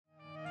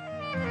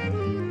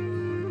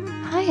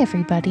Hi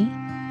everybody!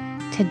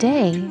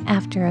 Today,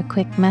 after a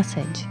quick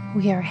message,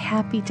 we are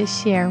happy to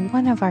share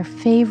one of our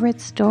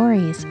favorite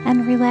stories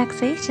and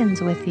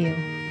relaxations with you.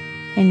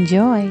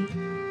 Enjoy!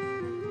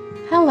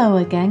 Hello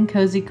again,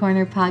 Cozy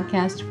Corner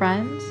podcast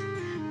friends.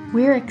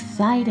 We're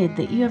excited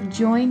that you have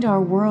joined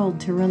our world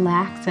to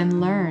relax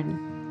and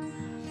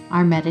learn.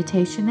 Our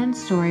meditation and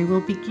story will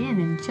begin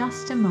in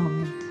just a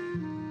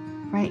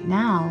moment. Right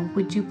now,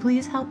 would you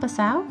please help us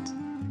out?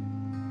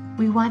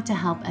 We want to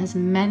help as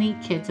many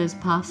kids as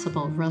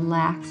possible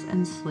relax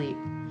and sleep,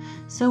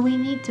 so we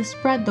need to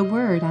spread the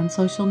word on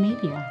social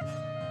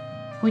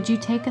media. Would you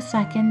take a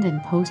second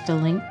and post a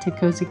link to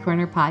Cozy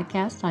Corner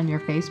Podcast on your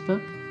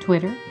Facebook,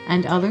 Twitter,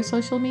 and other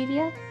social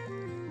media?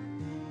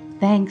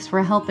 Thanks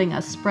for helping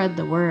us spread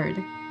the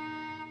word.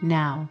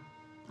 Now,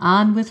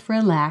 on with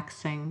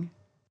relaxing.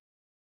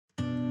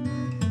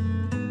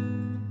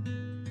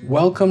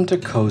 Welcome to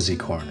Cozy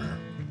Corner.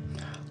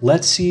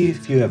 Let's see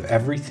if you have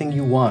everything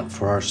you want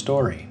for our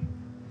story.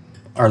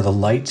 Are the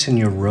lights in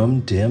your room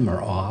dim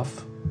or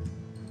off?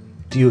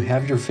 Do you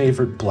have your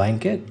favorite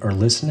blanket or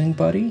listening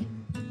buddy?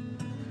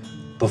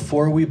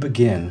 Before we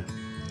begin,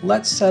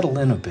 let's settle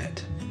in a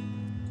bit.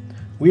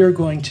 We are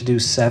going to do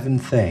 7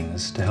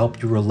 things to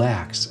help you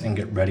relax and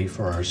get ready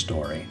for our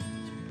story.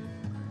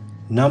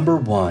 Number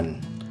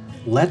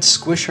 1, let's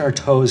squish our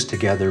toes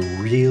together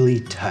really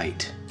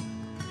tight.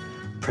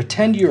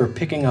 Pretend you are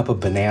picking up a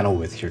banana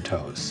with your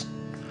toes.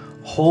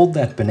 Hold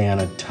that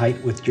banana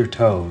tight with your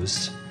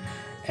toes,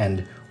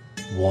 and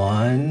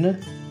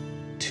 1,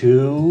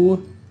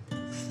 2,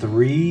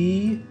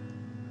 3,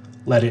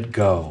 let it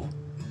go.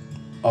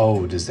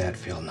 Oh, does that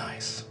feel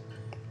nice?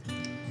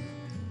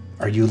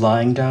 Are you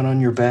lying down on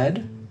your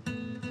bed?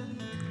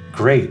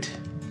 Great.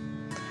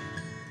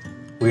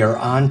 We are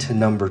on to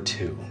number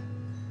 2.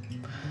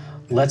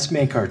 Let's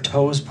make our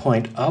toes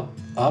point up,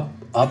 up,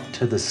 up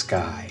to the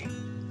sky.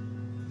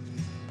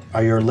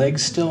 Are your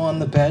legs still on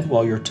the bed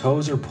while your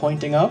toes are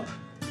pointing up?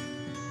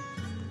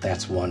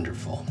 That's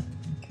wonderful.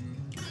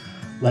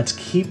 Let's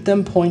keep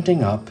them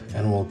pointing up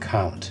and we'll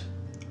count.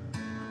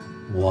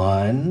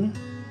 1,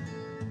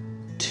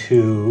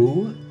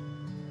 2,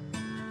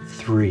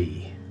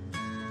 3.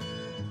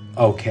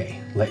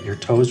 Okay, let your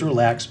toes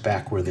relax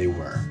back where they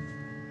were.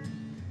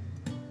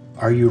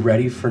 Are you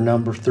ready for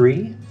number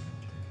 3?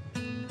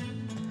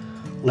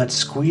 Let's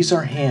squeeze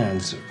our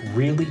hands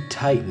really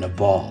tight in a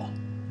ball.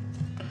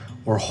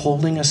 We're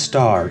holding a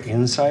star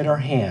inside our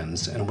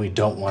hands and we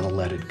don't want to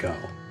let it go.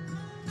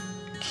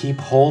 Keep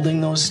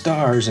holding those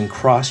stars and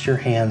cross your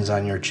hands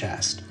on your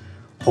chest.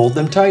 Hold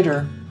them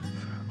tighter.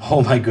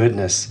 Oh my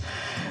goodness,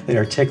 they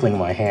are tickling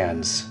my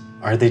hands.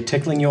 Are they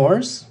tickling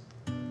yours?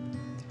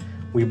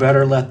 We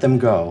better let them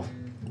go.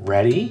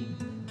 Ready?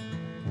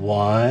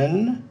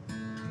 1,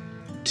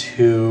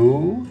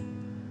 2,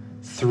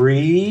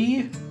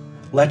 3,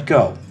 let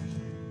go.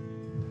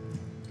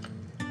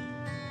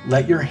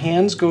 Let your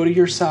hands go to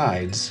your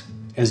sides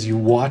as you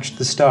watch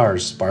the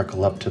stars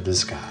sparkle up to the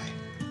sky.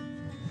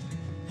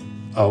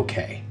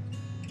 Okay.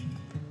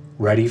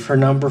 Ready for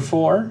number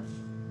 4?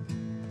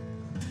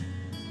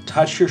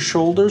 Touch your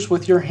shoulders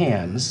with your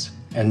hands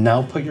and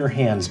now put your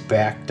hands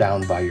back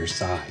down by your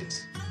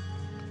sides.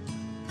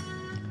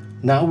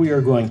 Now we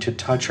are going to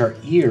touch our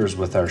ears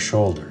with our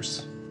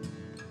shoulders.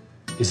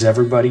 Is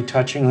everybody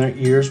touching their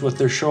ears with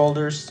their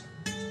shoulders?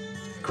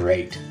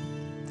 Great.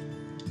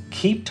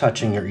 Keep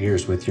touching your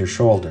ears with your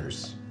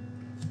shoulders.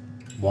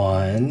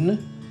 1,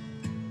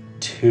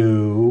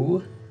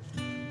 2,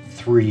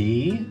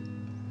 3,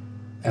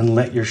 and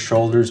let your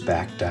shoulders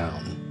back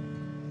down.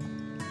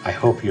 I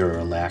hope you're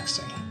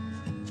relaxing.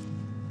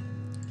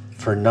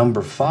 For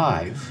number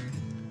 5,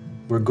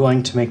 we're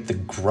going to make the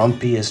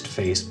grumpiest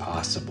face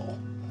possible.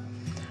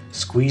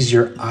 Squeeze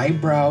your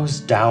eyebrows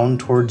down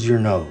towards your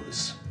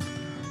nose.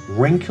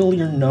 Wrinkle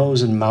your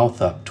nose and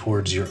mouth up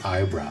towards your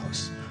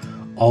eyebrows.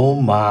 Oh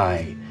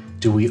my!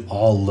 Do we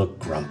all look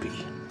grumpy?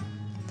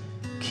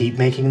 Keep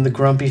making the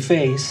grumpy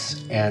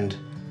face, and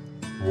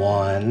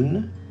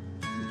 1,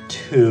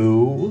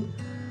 2,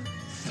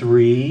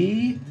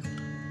 3,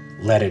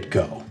 let it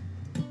go.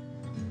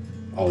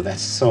 Oh,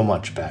 that's so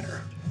much better.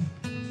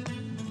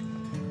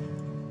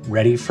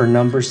 Ready for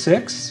number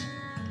 6?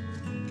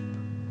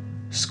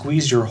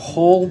 Squeeze your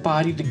whole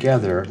body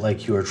together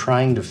like you are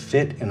trying to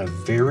fit in a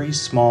very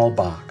small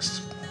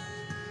box.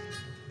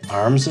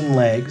 Arms and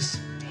legs,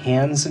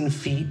 hands and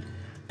feet,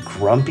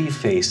 grumpy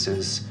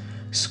faces,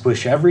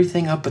 squish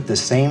everything up at the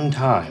same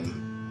time.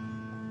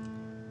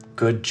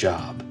 Good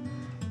job.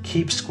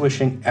 Keep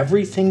squishing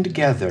everything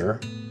together,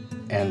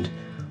 and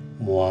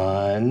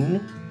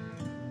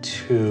 1,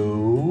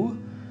 2,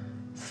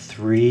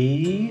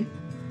 3,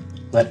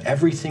 let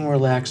everything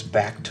relax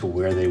back to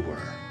where they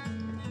were.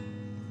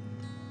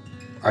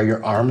 Are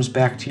your arms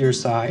back to your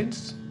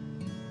sides?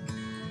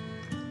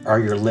 Are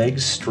your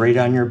legs straight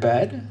on your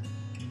bed?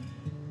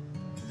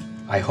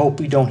 I hope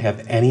we don't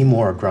have any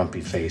more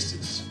grumpy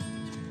faces.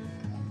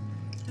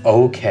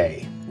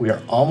 Okay, we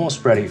are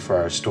almost ready for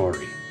our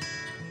story.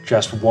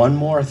 Just one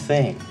more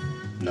thing,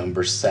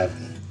 number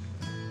 7.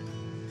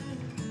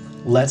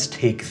 Let's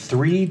take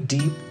 3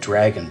 deep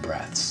dragon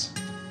breaths.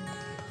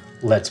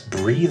 Let's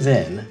breathe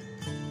in,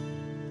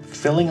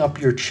 filling up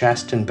your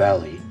chest and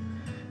belly,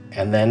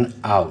 and then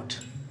out,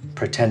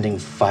 pretending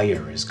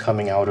fire is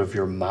coming out of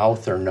your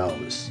mouth or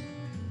nose.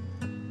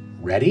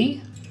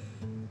 Ready?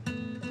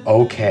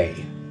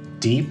 Okay,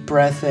 deep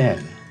breath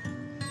in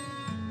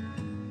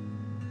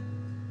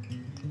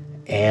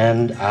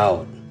and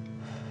out.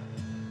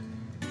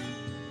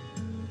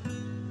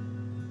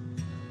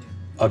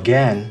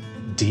 Again,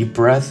 deep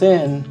breath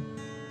in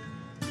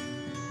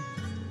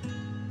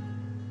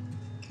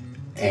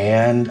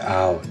and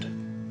out.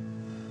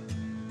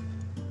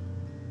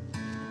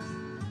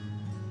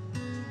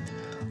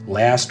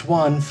 Last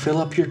one, fill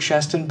up your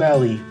chest and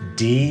belly.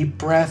 Deep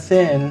breath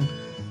in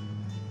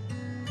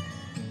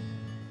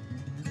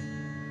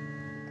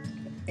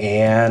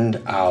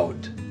and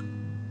out.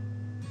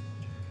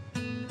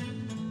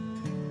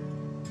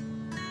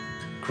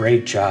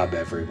 Great job,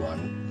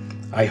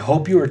 everyone. I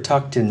hope you are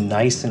tucked in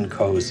nice and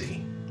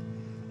cozy.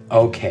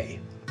 Okay,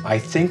 I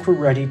think we're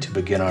ready to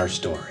begin our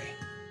story.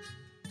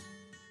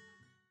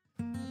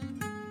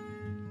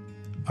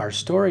 Our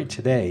story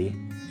today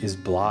is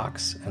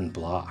Blocks and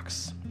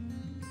Blocks.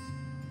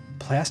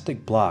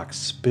 Plastic blocks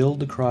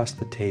spilled across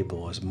the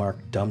table as Mark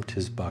dumped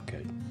his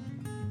bucket.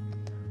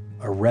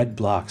 A red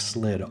block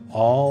slid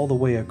all the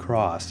way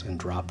across and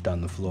dropped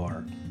on the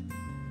floor.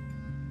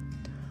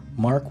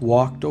 Mark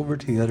walked over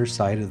to the other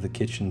side of the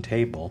kitchen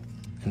table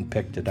and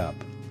picked it up.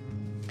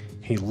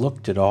 He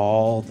looked at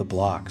all the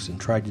blocks and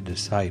tried to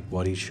decide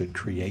what he should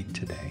create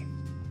today.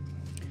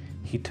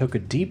 He took a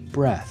deep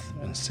breath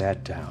and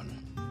sat down.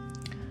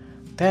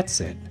 That's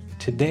it.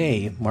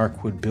 Today,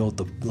 Mark would build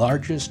the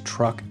largest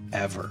truck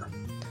ever,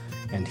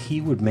 and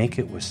he would make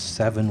it with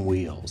 7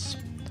 wheels.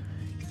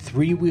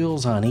 3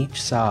 wheels on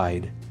each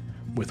side,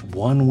 with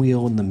 1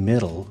 wheel in the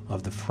middle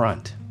of the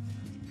front.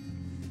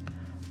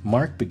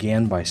 Mark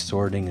began by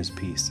sorting his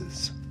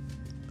pieces.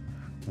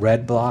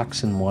 Red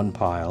blocks in one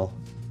pile,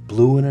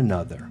 blue in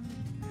another.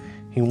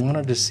 He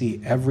wanted to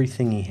see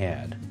everything he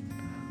had.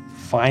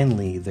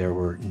 Finally, there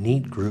were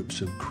neat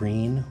groups of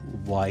green,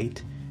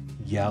 white,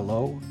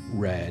 yellow,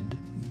 red,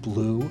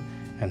 blue,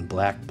 and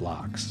black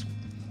blocks,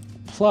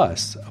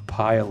 plus a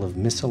pile of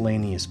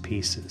miscellaneous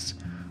pieces,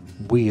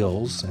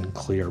 wheels, and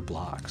clear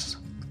blocks.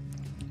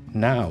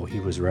 Now he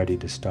was ready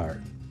to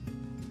start.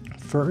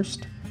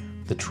 First,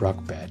 the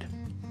truck bed.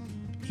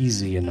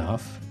 Easy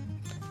enough.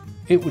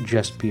 It would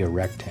just be a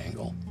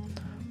rectangle.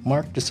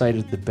 Mark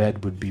decided the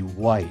bed would be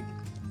white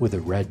with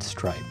a red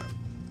stripe.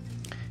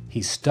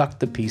 He stuck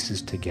the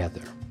pieces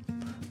together.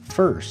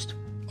 First,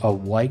 a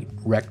white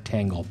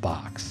rectangle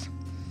box,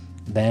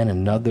 then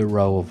another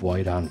row of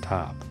white on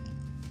top.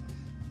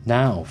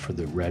 Now for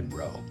the red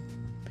row.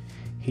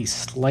 He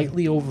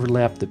slightly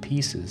overlapped the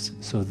pieces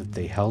so that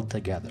they held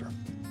together.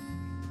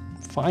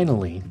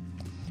 Finally,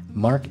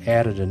 Mark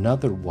added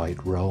another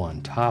white row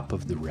on top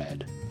of the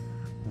red.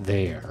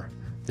 There,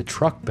 the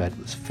truck bed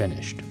was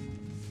finished.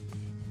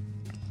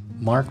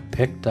 Mark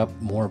picked up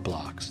more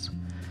blocks.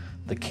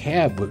 The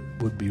cab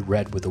would be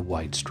red with a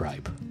white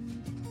stripe.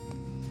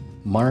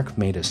 Mark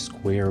made a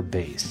square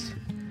base.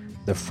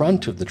 The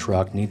front of the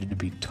truck needed to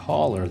be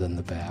taller than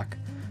the back,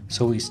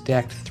 so he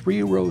stacked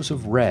 3 rows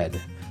of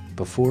red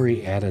before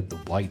he added the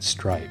white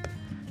stripe,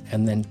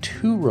 and then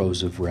 2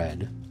 rows of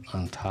red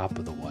on top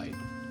of the white.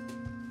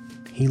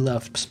 He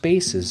left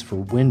spaces for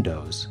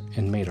windows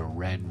and made a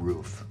red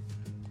roof.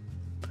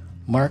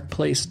 Mark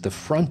placed the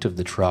front of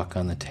the truck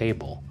on the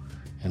table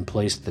and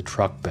placed the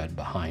truck bed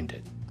behind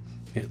it.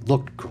 It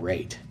looked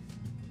great.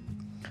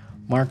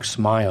 Mark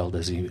smiled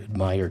as he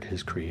admired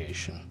his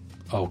creation.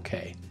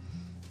 Okay,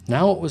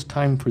 now it was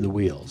time for the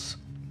wheels.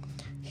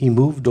 He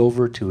moved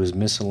over to his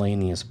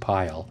miscellaneous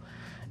pile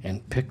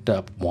and picked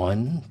up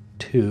 1,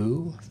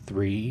 2,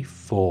 3,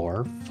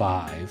 4,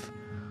 5.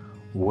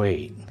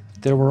 Wait,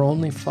 there were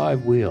only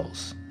 5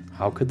 wheels.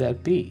 How could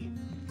that be?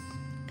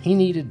 He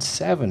needed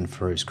 7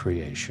 for his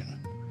creation.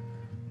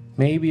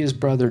 Maybe his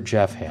brother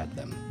Jeff had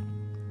them.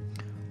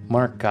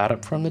 Mark got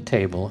up from the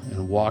table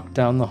and walked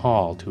down the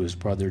hall to his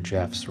brother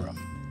Jeff's room.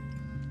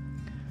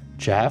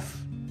 Jeff,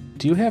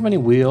 do you have any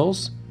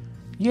wheels?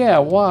 Yeah,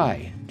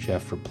 why?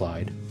 Jeff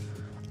replied.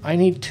 I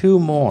need 2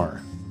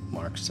 more,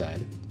 Mark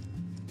said.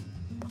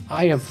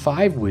 I have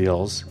 5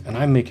 wheels and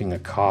I'm making a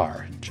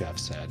car, Jeff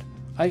said.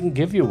 I can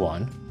give you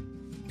one.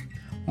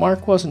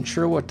 Mark wasn't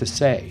sure what to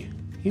say.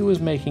 He was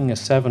making a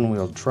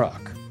 7-wheeled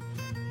truck.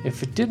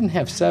 If it didn't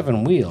have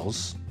 7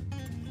 wheels,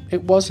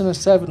 it wasn't a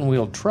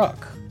 7-wheeled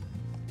truck.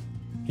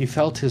 He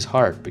felt his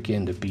heart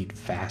begin to beat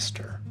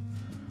faster.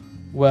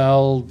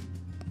 Well,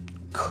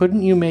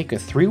 couldn't you make a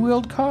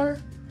 3-wheeled car?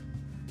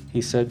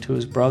 He said to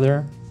his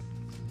brother.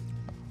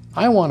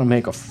 I want to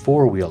make a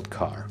 4-wheeled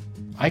car.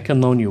 I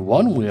can loan you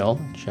 1 wheel,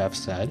 Jeff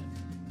said.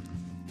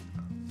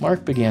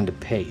 Mark began to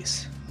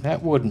pace.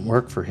 That wouldn't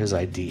work for his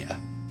idea.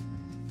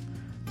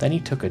 Then he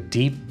took a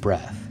deep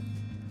breath.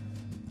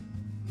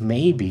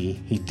 Maybe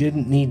he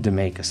didn't need to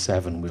make a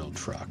 7-wheeled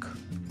truck.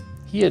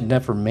 He had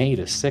never made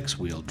a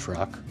 6-wheeled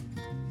truck.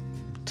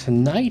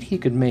 Tonight he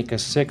could make a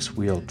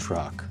 6-wheeled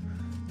truck,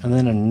 and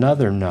then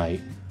another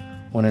night,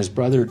 when his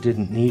brother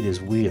didn't need his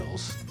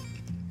wheels,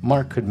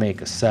 Mark could make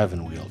a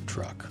 7-wheeled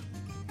truck.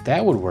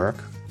 That would work.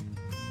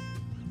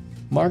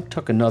 Mark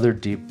took another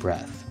deep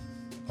breath.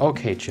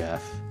 Okay,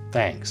 Jeff,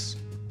 thanks.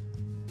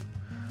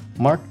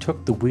 Mark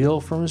took the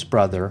wheel from his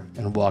brother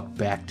and walked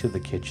back to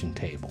the kitchen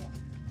table.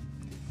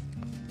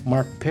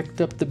 Mark picked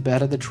up the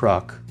bed of the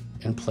truck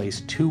and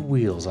placed 2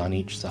 wheels on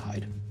each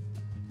side.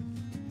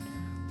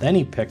 Then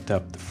he picked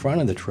up the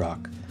front of the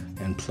truck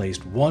and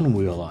placed 1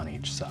 wheel on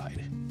each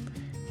side.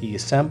 He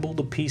assembled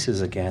the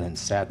pieces again and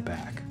sat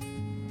back.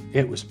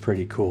 It was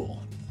pretty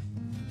cool.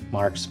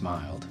 Mark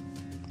smiled.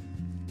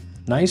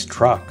 Nice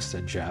truck,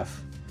 said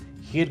Jeff.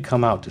 He had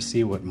come out to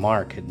see what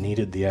Mark had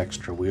needed the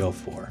extra wheel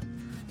for.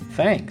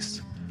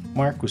 Thanks.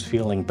 Mark was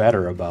feeling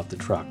better about the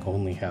truck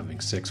only having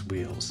 6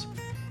 wheels.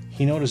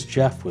 He noticed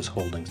Jeff was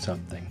holding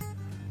something.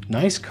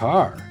 Nice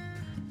car.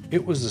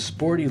 It was a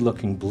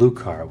sporty-looking blue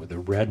car with a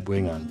red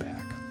wing on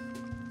back.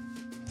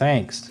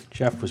 Thanks.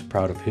 Jeff was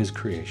proud of his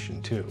creation,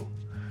 too.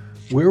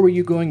 Where were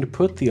you going to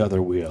put the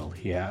other wheel?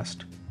 He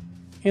asked.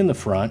 In the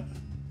front,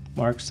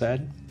 Mark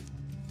said.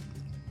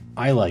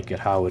 I like it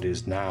how it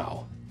is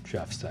now,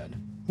 Jeff said.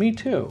 Me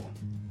too.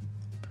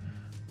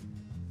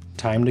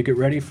 Time to get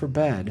ready for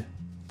bed,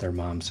 their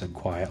mom said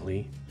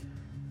quietly.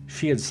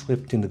 She had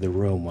slipped into the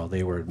room while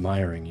they were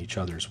admiring each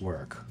other's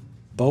work.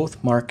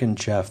 Both Mark and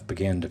Jeff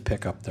began to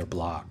pick up their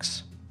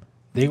blocks.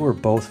 They were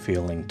both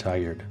feeling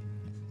tired.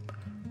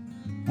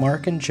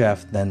 Mark and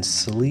Jeff then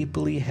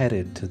sleepily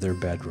headed to their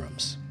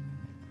bedrooms.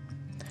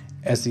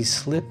 As he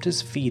slipped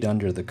his feet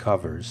under the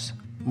covers,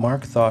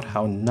 Mark thought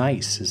how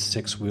nice his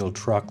 6-wheel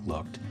truck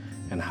looked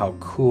and how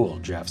cool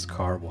Jeff's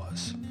car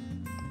was.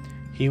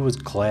 He was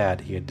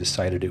glad he had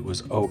decided it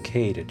was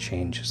okay to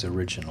change his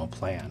original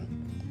plan.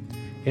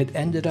 It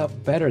ended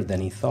up better than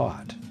he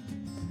thought.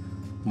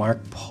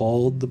 Mark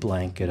pulled the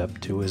blanket up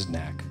to his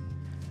neck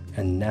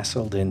and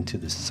nestled into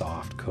the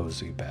soft,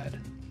 cozy bed.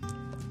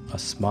 A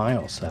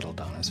smile settled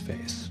on his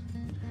face.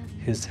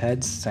 His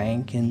head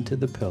sank into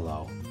the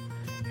pillow,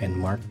 and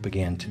Mark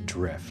began to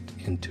drift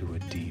into a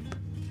deep,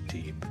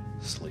 deep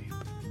sleep.